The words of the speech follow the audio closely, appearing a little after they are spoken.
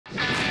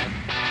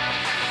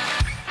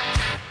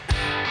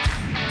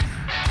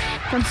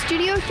From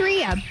Studio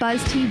 3 at Buzz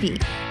TV,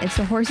 it's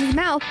The Horse's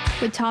Mouth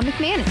with Tom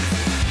McManus.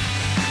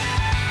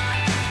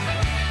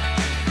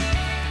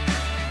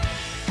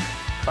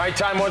 All right,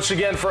 time once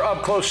again for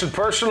Up Close and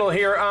Personal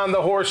here on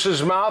The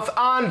Horse's Mouth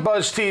on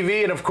Buzz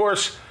TV, and of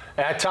course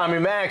at Tommy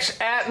Max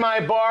at my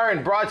bar,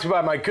 and brought to you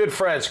by my good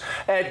friends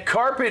at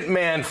Carpet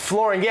Man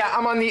Flooring. Yeah,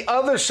 I'm on the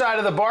other side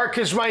of the bar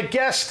because my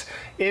guest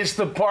is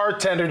the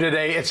bartender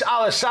today. It's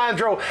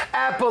Alessandro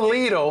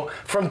Apolito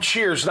from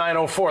Cheers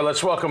 904.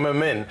 Let's welcome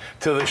him in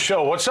to the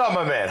show. What's up,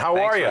 my man? How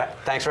are you?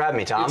 Thanks for having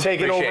me, Tom. You're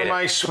taking over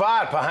my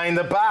spot behind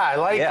the bar. I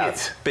like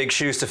it. Big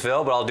shoes to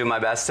fill, but I'll do my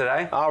best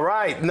today. All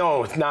right.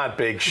 No, not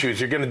big shoes.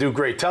 You're going to do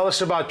great. Tell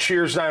us about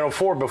Cheers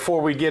 904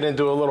 before we get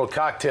into a little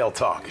cocktail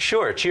talk.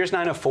 Sure. Cheers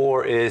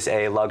 904 is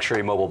a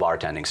luxury mobile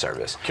bartending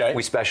service. Okay.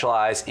 We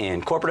specialize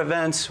in corporate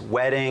events,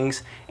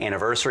 weddings,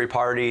 anniversary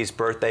parties,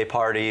 birthday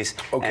parties,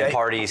 and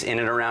parties in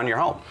and around your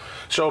home.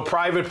 So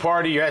private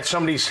party, you're at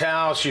somebody's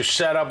house, you're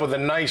set up with a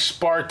nice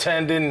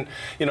bartending,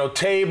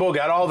 table,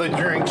 got all the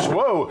drinks.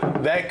 Whoa,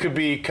 that could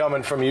be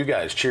coming from you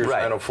guys. Cheers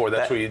 904,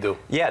 that's what you do.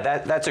 Yeah,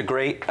 that's a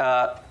great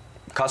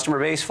customer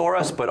base for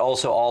us, but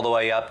also all the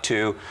way up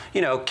to,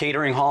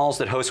 catering halls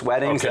that host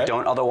weddings that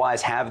don't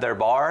otherwise have their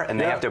bar, and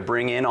they have to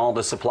bring in all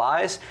the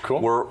supplies.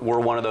 Cool. We're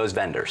one of those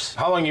vendors.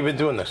 How long you been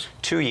doing this?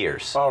 2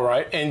 years. All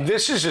right, and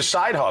this is a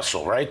side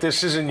hustle, right?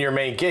 This isn't your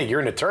main gig. You're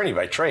an attorney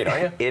by trade,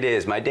 aren't you? It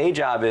is. My day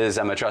job is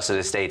I'm a trusted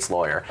estates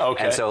lawyer.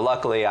 Okay. And so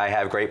luckily I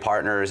have great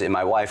partners in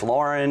my wife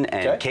Lauren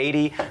and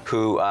Katie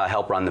who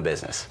help run the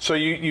business. So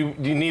you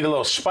need a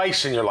little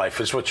spice in your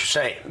life, is what you're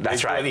saying.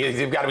 That's right.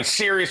 You've got to be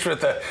serious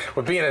with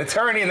being an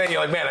attorney, and then you're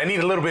like, man, I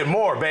need a little bit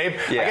more, babe.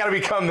 Yeah. I got to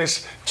become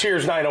this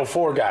Cheers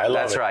 904 guy. I love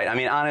That's it. right. I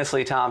mean,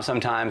 honestly, Tom,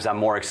 sometimes I'm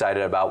more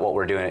excited about what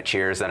we're doing at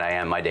Cheers than I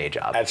am my day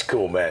job. That's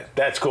cool, man.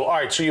 That's cool. All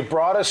right, so you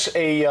brought us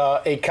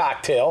a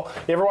cocktail.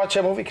 You ever watch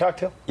that movie,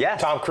 Cocktail? Yeah.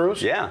 Tom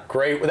Cruise? Yeah.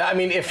 Great. I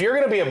mean, if you're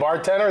going to be a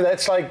bartender,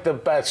 that's like the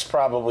best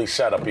probably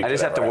setup you I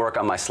just have to work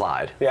on my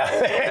slide.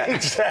 Yeah,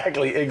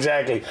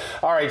 exactly.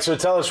 All right, so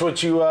tell us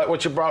what you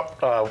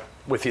brought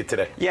with you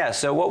today. Yeah,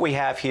 so what we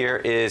have here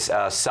is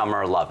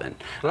Summer Lovin'.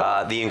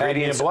 The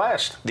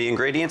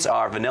ingredients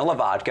are vanilla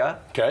vodka,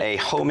 a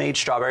homemade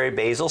strawberry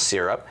basil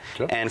syrup,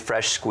 and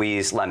fresh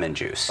squeezed lemon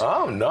juice.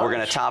 Oh, nice. We're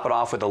going to top it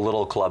off with a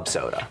little club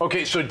soda.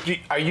 Okay, so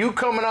are you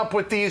coming up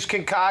with these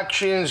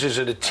concoctions? Is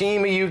it a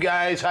team of you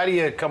guys? How do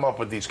you come up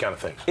with these kind of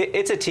things?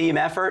 It's a team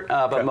effort,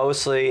 but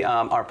mostly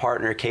our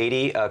partner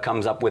Katie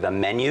comes up with a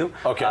menu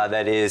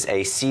that is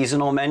a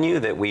seasonal menu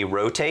that we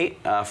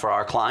rotate for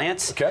our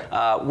clients.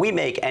 We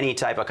make any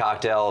type of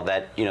cocktail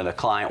that the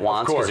client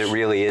wants, because it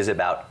really is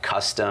about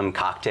custom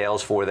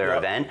cocktails for their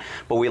event,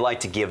 but we like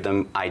to give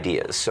them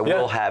ideas. So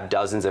we'll have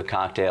dozens of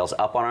cocktails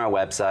up on our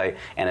website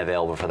and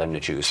available for them to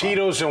choose from.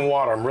 Tito's and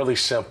water. I'm really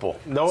simple.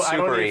 No, I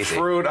don't need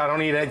fruit. I don't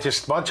need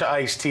just a bunch of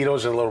ice,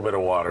 Tito's, and a little bit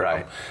of water.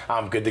 Right.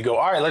 I'm good to go.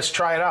 All right, let's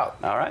try it out.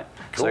 All right.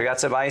 Cool. So we got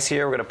some ice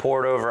here. We're going to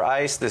pour it over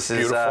ice. This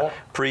is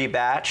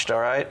pre-batched,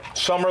 all right?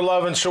 Summer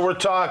Lovin', so we're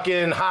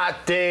talking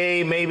hot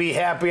day, maybe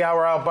happy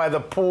hour out by the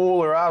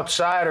pool or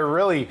outside, or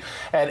really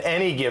at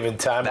any given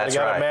time. That's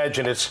but I gotta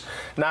imagine it's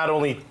not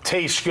only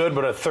tastes good,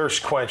 but a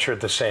thirst quencher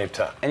at the same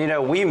time.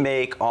 And we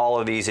make all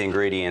of these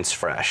ingredients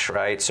fresh,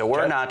 right? So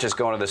we're not just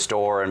going to the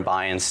store and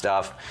buying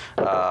stuff.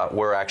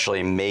 We're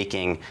actually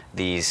making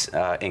these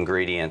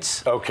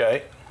ingredients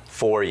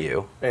for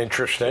you.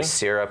 Interesting. The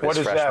syrup is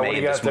fresh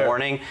made this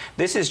morning.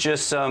 This is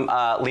just some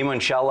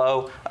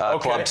limoncello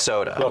club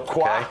soda.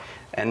 Okay.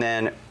 And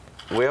then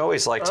we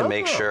always like to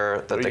make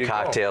sure that the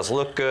cocktails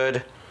look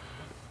good,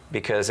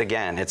 because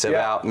again, it's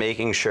about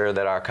making sure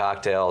that our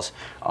cocktails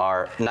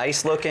are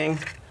nice looking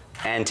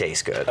and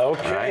taste good.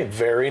 Okay,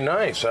 very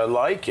nice. I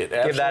like it.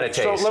 Absolutely. Give that a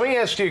taste. So let me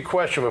ask you a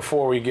question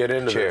before we get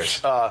into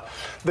this.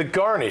 The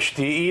garnish,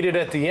 do you eat it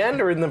at the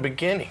end or in the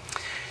beginning?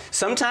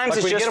 Sometimes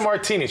it's just... When you get a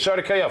martini,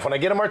 sorry to cut you off, when I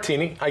get a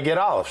martini, I get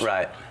olives.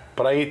 Right.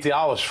 But I eat the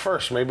olives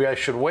first. Maybe I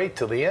should wait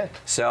till the end.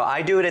 So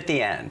I do it at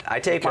the end. I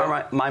take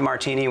my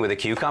martini with a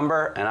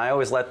cucumber, and I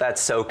always let that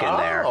soak in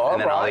there, and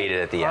then I'll eat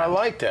it at the end. I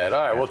like that.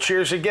 All right, well,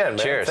 cheers again,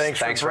 man. Cheers.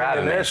 Thanks for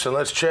having this, and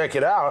let's check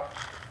it out.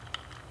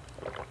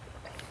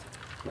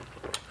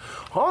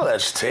 Oh,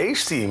 that's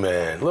tasty,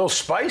 man. A little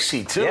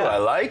spicy, too. I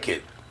like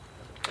it.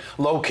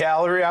 Low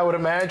calorie, I would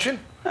imagine.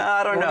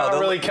 I don't know. Not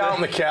really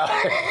counting the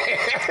calories.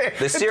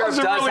 The syrup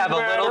does have a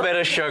little bit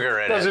of sugar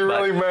in it. Does it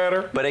really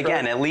matter? But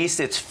again, at least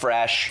it's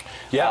fresh.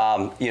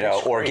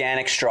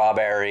 Organic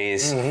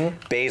strawberries,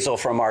 basil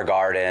from our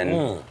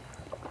garden.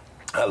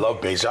 I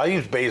love basil. I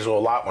use basil a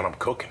lot when I'm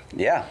cooking.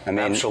 Yeah, I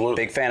mean,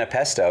 big fan of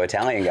pesto,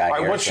 Italian guy. All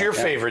right, what's your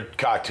favorite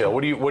cocktail?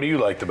 What do you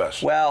like the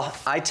best? Well,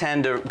 I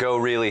tend to go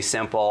really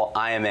simple.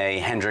 I am a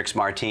Hendrick's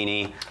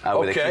Martini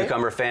with a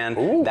cucumber fan.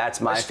 Ooh,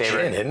 that's my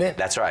favorite. Gin, isn't it?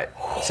 That's right.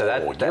 So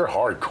you're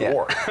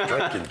hardcore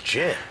drinking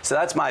gin. So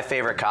that's my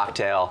favorite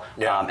cocktail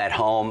at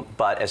home.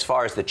 But as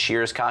far as the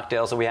Cheers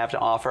cocktails that we have to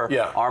offer,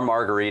 our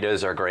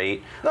margaritas are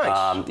great.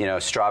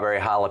 Nice.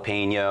 Strawberry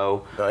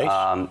jalapeno.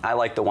 Nice. I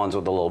like the ones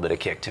with a little bit of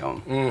kick to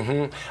them.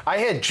 I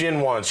had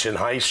gin once in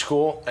high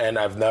school, and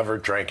I've never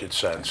drank it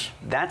since.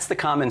 That's the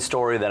common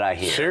story that I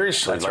hear.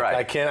 Seriously, that's right.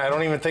 I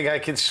don't even think I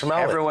can smell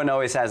it. Everyone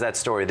always has that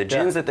story. The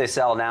gins that they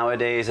sell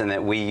nowadays and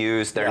that we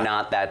use, they're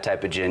not that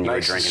type of gin you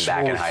were drinking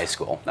back in high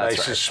school. That's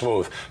nice and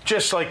smooth.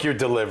 Just like your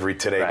delivery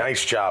today.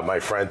 Nice job, my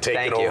friend,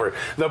 taking over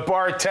the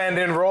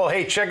bartending role.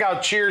 Hey, check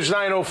out Cheers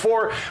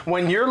 904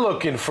 when you're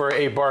looking for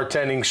a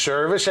bartending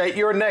service at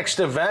your next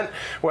event,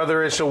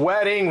 whether it's a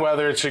wedding,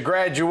 whether it's a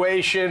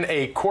graduation,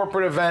 a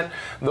corporate event,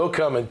 they'll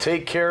come and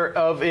take care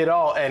of it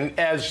all. And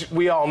as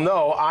we all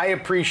know, I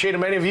appreciate,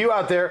 and many of you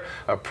out there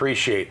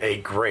appreciate, a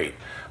great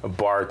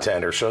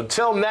bartender. So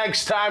until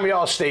next time,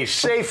 y'all stay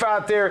safe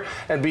out there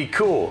and be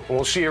cool. And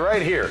we'll see you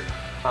right here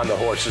on the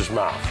Horse's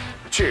Mouth.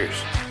 Cheers.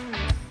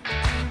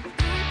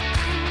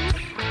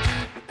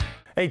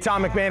 Hey,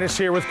 Tom McManus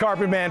here with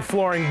Carpet Man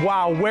Flooring.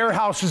 Wow,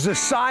 warehouses the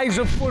size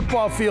of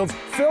football fields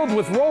filled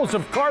with rolls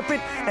of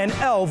carpet and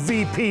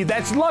LVP.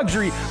 That's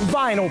luxury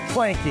vinyl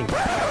planking.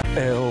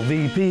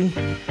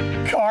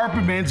 LVP.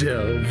 Carpet Man's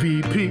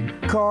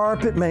LVP.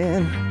 Carpet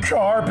Man.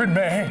 Carpet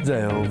Man's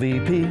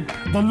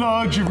LVP. The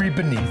luxury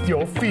beneath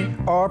your feet.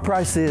 Our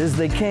prices,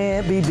 they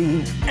can't be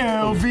beat.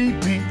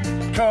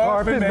 LVP.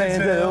 Carpet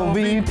Man's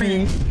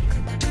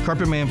LVP.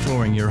 Carpet Man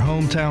Flooring, your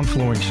hometown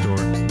flooring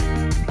store.